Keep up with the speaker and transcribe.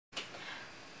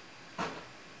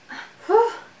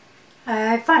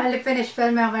I finally finished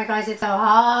filming. Oh my gosh, it's so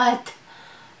hot.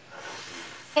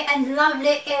 And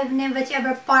lovely evening,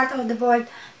 whichever part of the world.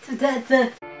 Hey,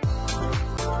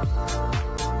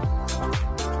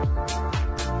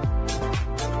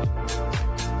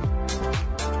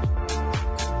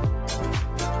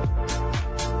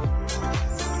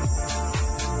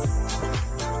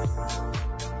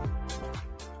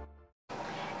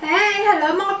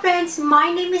 hello mga friends.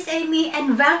 My name is Amy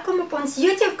and welcome upon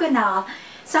YouTube canal.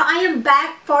 So I am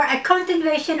back for a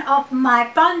continuation of my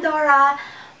Pandora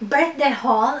Birthday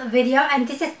Haul video, and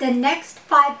this is the next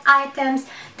 5 items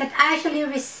that I actually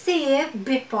received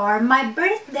before my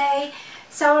birthday.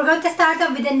 So we're going to start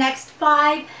off with the next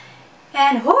 5,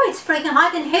 and oh, it's freaking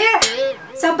hot in here.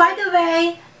 So by the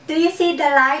way, do you see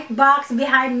the light box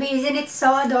behind me? Isn't it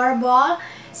so adorable?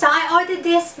 So I ordered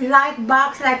this light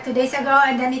box like 2 days ago,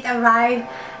 and then it arrived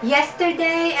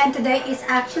yesterday, and today is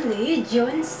actually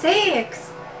June 6th.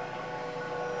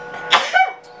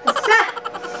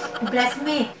 Bless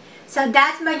me. So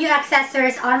that's my new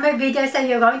accessories on my video. So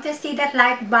you're going to see that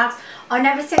light box on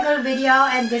every single video,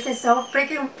 and this is so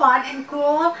freaking fun and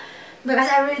cool because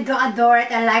I really do adore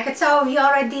it. I like it. So you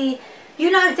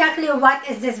know exactly what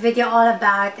is this video all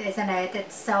about, isn't it?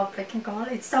 It's so freaking cool.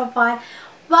 It's so fun.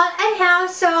 Well, anyhow,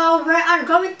 so we are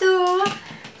going to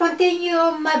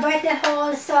continue my birthday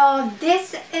haul. So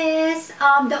this is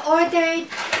the order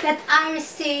that I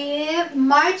received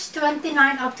March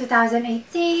 29 of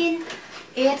 2018.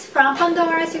 It's from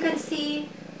Pandora, as you can see.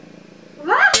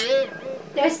 Wow!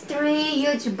 There's 3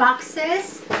 huge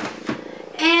boxes.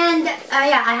 And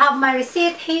yeah, I have my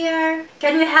receipt here.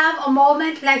 Can we have a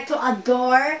moment like to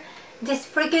adore these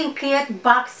freaking cute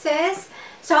boxes?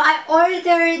 So I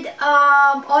ordered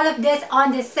all of this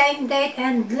on the same date,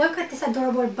 and look at this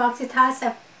adorable box. It has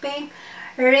a pink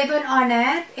ribbon on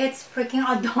it. It's freaking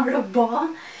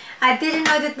adorable. I didn't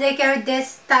know that they carried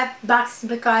this type box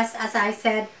because, as I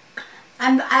said,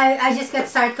 I just got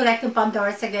started collecting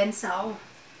Pandoras again, so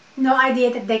no idea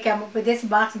that they came up with this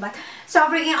box, but so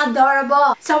freaking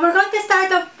adorable. So we're going to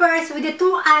start off first with the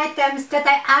 2 items that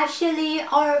I actually,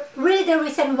 or really the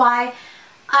reason why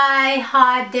I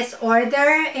had this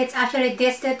order. It's actually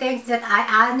these 2 things that I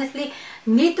honestly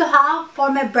need to have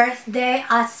for my birthday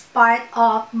as part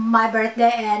of my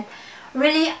birthday, and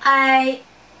really a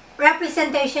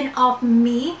representation of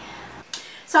me.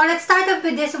 So let's start off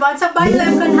with this one. So by the way,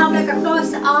 I'm gonna have like a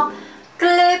close-up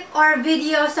clip or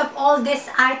videos of all these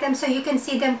items so you can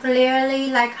see them clearly,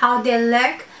 like how they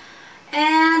look.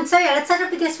 And so yeah, let's start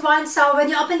off with this one. So when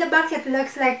you open the box, it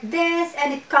looks like this,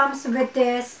 and it comes with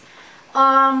this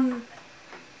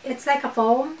it's like a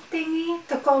foam thingy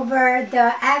to cover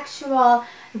the actual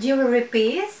jewelry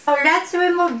piece. So let's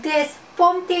remove this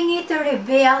foam thingy to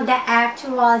reveal the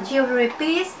actual jewelry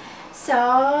piece. So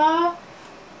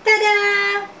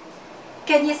ta-da!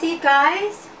 Can you see,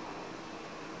 guys?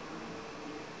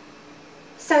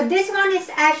 So this one is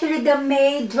actually the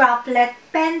May Droplet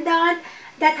pendant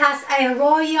that has a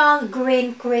royal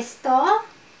green crystal.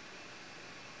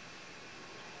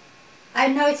 I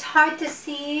know it's hard to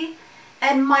see,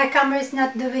 and my camera is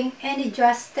not doing any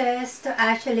justice to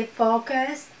actually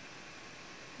focus.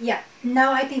 Yeah,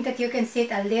 now I think that you can see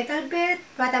it a little bit,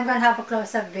 but I'm gonna have a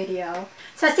close-up video.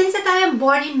 So since that I am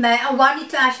born in May, I wanted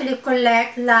to actually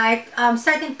collect like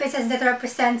certain pieces that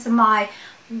represents my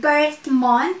birth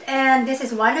month, and this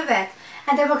is one of it.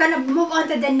 And then we're gonna move on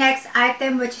to the next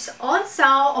item, which is also,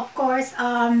 of course,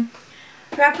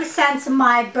 represents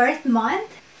my birth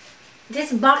month.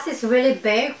 This box is really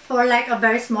big for like a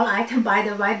very small item, by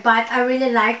the way, but I really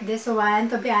like this one,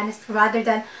 to be honest, rather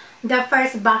than the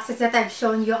first boxes that I've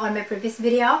shown you on my previous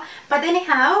video. But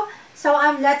anyhow, so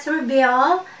let's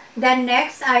reveal the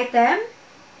next item.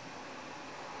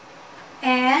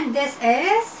 And this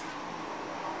is,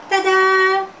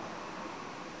 ta-da!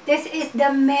 This is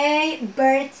the May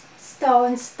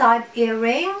Birthstone stud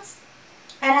earrings.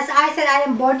 And as I said, I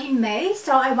am born in May,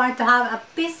 so I want to have a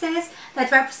pieces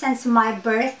that represents my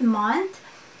birth month.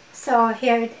 So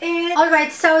here it is.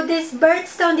 Alright, so this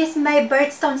birthstone, this May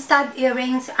birthstone stud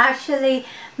earrings, actually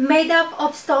made up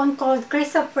of stone called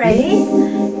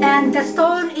chrysoprase, and the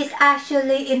stone is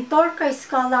actually in turquoise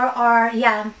color, or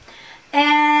yeah.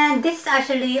 And this is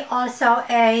actually also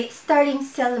a sterling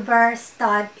silver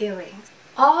stud earrings.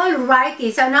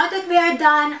 Alrighty, so now that we are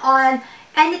done on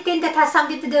anything that has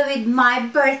something to do with my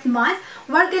birth month,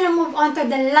 we're gonna move on to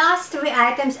the last 3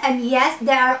 items. And yes,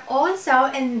 they are also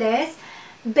in this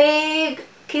big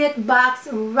cute box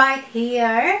right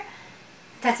here.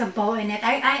 That's a bow in it.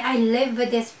 I live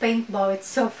with this pink bow. It's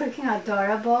so freaking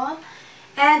adorable.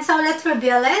 And so let's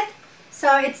reveal it.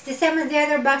 So it's the same as the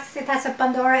other boxes. It has a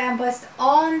Pandora embossed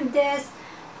on this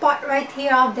part right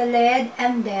here of the lid,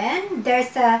 and then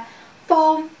there's a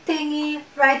foam thingy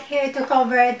right here to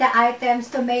cover the items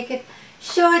to make it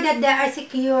sure that they are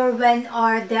secure when,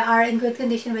 or they are in good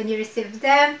condition when you receive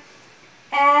them.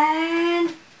 And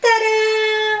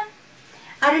ta-da!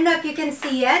 I don't know if you can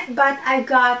see it, but I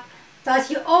got, so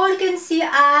as you all can see,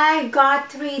 I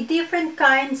got 3 different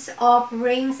kinds of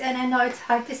rings, and I know it's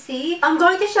hard to see. I'm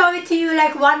going to show it to you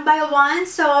like one by one,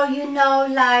 so you know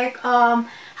like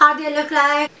how they look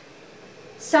like.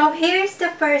 So here's the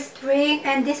first ring,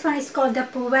 and this one is called the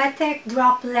Poetic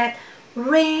Droplet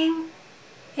ring.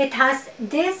 It has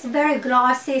this very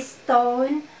glossy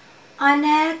stone on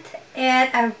it, and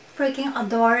I freaking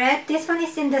adore it. This one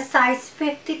is in the size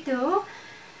 52,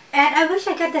 and I wish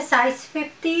I got the size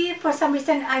 50. For some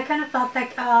reason, I kind of felt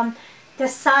like the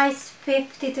size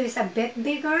 52 is a bit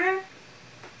bigger.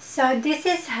 So this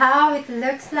is how it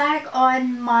looks like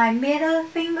on my middle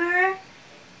finger.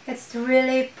 It's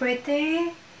really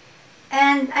pretty.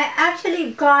 And I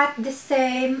actually got the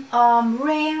same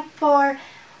ring for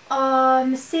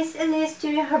Sis Elise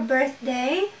during her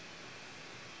birthday.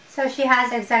 So she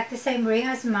has exactly the same ring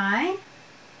as mine.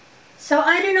 So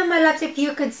I don't know, my loves, if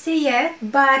you could see it,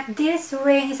 but this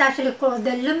ring is actually called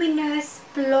the Luminous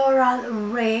Floral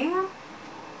Ring.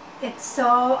 It's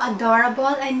so adorable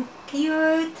and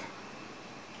cute.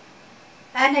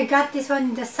 And I got this one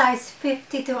in the size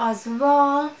 52 as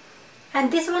well.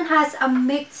 And this one has a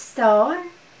mixed stone,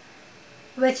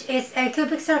 which is a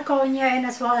cubic zirconia and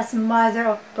as well as mother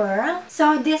of pearl.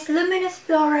 So this luminous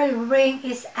floral ring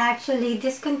is actually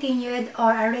discontinued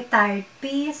or a retired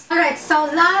piece. Alright, so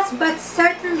last but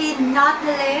certainly not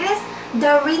the least,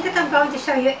 the ring that I'm going to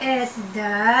show you is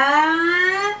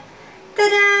the...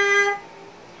 Ta-da!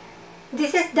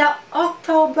 This is the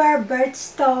October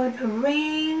Birthstone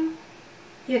ring.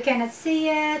 You cannot see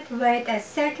it. Wait a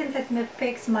second, let me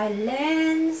fix my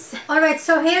lens. Alright,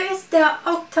 so here is the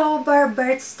October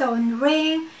Birthstone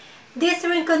ring. This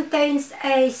ring contains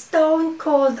a stone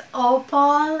called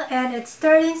Opal, and it's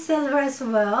sterling silver as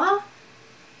well.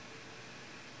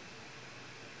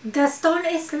 The stone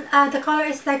is, the color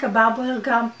is like a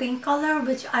bubblegum pink color,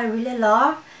 which I really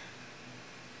love.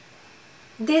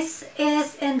 This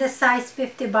is in the size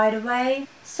 50, by the way.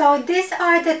 So these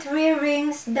are the 3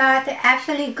 rings that I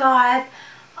actually got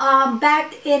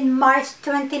back in March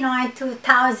 29,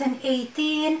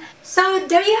 2018. So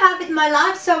there you have it, my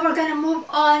love. So we're gonna move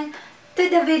on to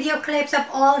the video clips of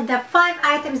all the 5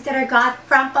 items that I got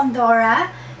from Pandora.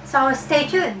 So stay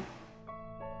tuned.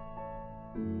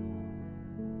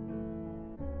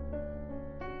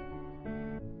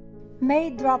 May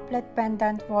Droplet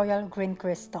Pendant Royal Green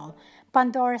Crystal.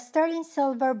 Pandora Sterling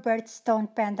Silver Birthstone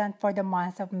Pendant for the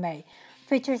month of May.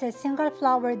 Features a single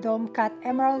flower dome cut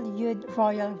emerald hued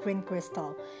royal green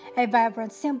crystal, a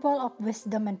vibrant symbol of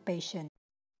wisdom and patience.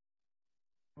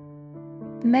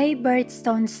 May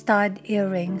Birthstone Stud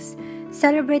Earrings.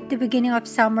 Celebrate the beginning of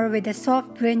summer with a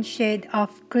soft green shade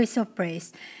of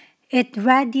chrysoprase. It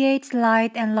radiates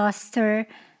light and luster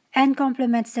and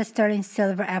complements the sterling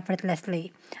silver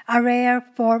effortlessly. A rare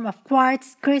form of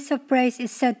quartz, chrysoprase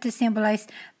is said to symbolize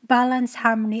balance,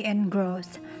 harmony, and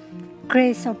growth.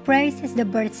 Chrysoprase is the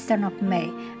birthstone of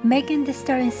May, making the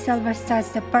sterling silver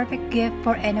studs the perfect gift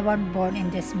for anyone born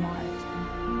in this month.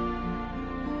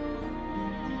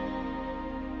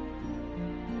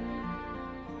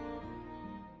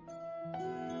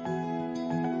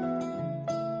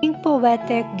 Pink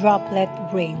Poetic Droplet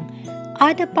Ring.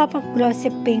 Add a pop of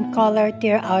glossy pink color to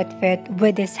your outfit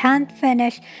with this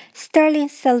hand-finished sterling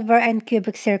silver and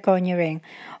cubic zirconia ring.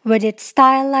 With its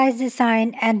stylized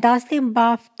design and dazzling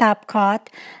buff top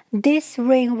cut, this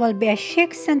ring will be a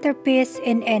chic centerpiece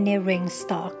in any ring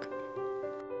stock.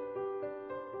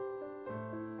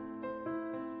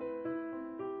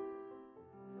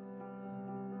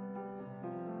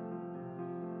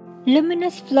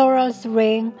 Luminous Florals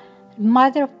Ring,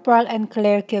 mother of pearl and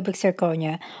clear cubic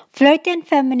zirconia. Flirty and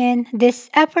feminine, this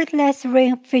effortless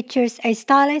ring features a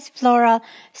stylized floral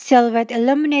silhouette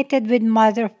illuminated with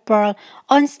mother of pearl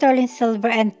on sterling silver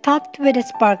and topped with a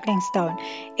sparkling stone.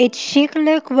 Its chic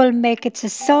look will make it a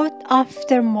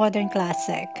sought-after modern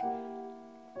classic.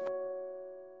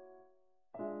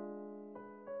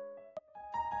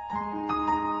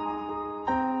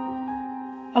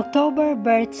 October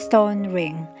Birthstone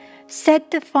Ring.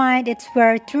 Said to find its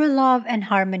wearer true love and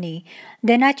harmony.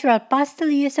 The natural pastel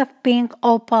hues of pink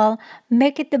opal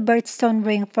make it the birthstone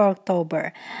ring for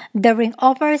October. The ring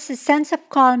offers a sense of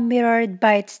calm mirrored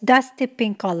by its dusty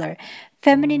pink color.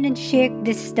 Feminine and chic,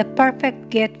 this is the perfect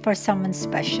gift for someone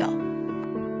special.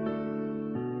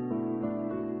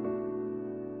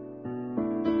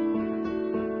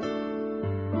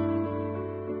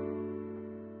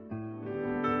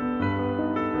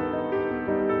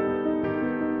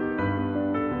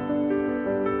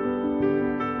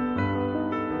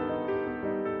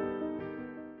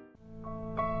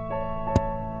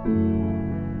 So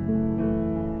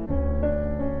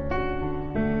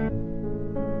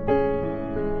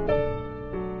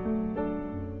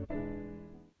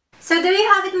there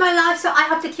you have it, my love. So I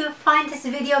hope that you find this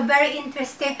video very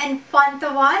interesting and fun to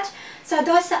watch. So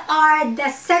those are the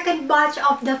second batch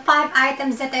of the 5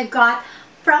 items that I got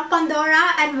from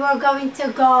Pandora, and we're going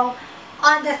to go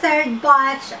on the third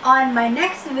batch on my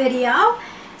next video.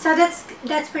 So that's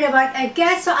pretty about it, I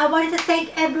guess. So I wanted to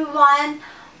thank everyone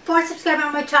for subscribing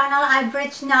on my channel. I've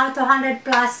reached now to 100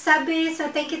 plus subbies, so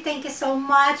thank you so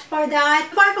much for that.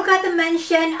 Before I forgot to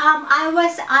mention, I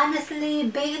was honestly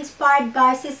being inspired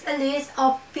by Sis Elise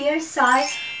of Fierce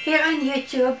here on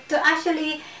YouTube to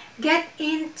actually get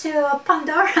into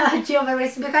Pandora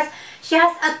jewelries, because she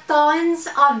has a tons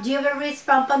of jewelries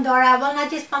from Pandora. Well,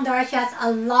 not just Pandora, she has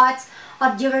a lot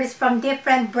of jewelries from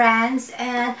different brands,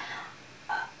 and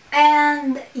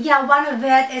yeah, one of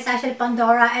it is actually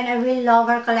Pandora, and I really love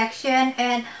her collection,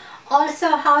 and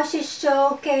also how she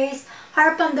showcased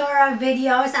her Pandora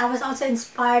videos. I was also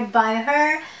inspired by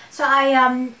her. So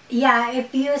yeah,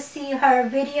 if you see her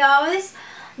videos,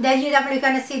 then you're definitely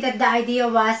gonna see that the idea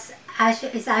is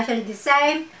actually the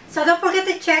same. So don't forget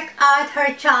to check out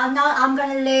her channel. I'm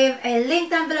gonna leave a link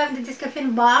down below in the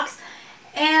description box,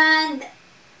 and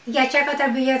yeah, check out her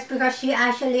videos because she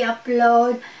actually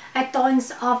uploads a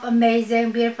tons of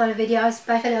amazing, beautiful videos,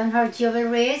 especially on her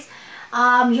jewelries.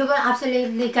 You will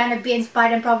absolutely gonna be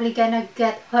inspired and probably gonna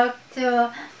get hooked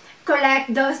to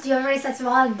collect those jewelries as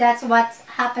well. That's what's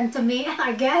happened to me,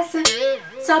 I guess.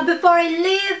 So before I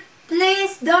leave,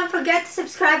 please don't forget to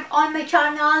subscribe on my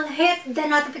channel. Hit the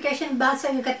notification bell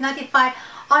so you get notified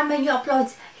on my new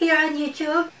uploads here on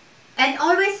YouTube. And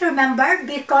always remember,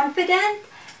 be confident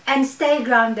and stay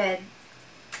grounded.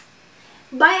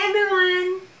 Bye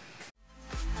everyone!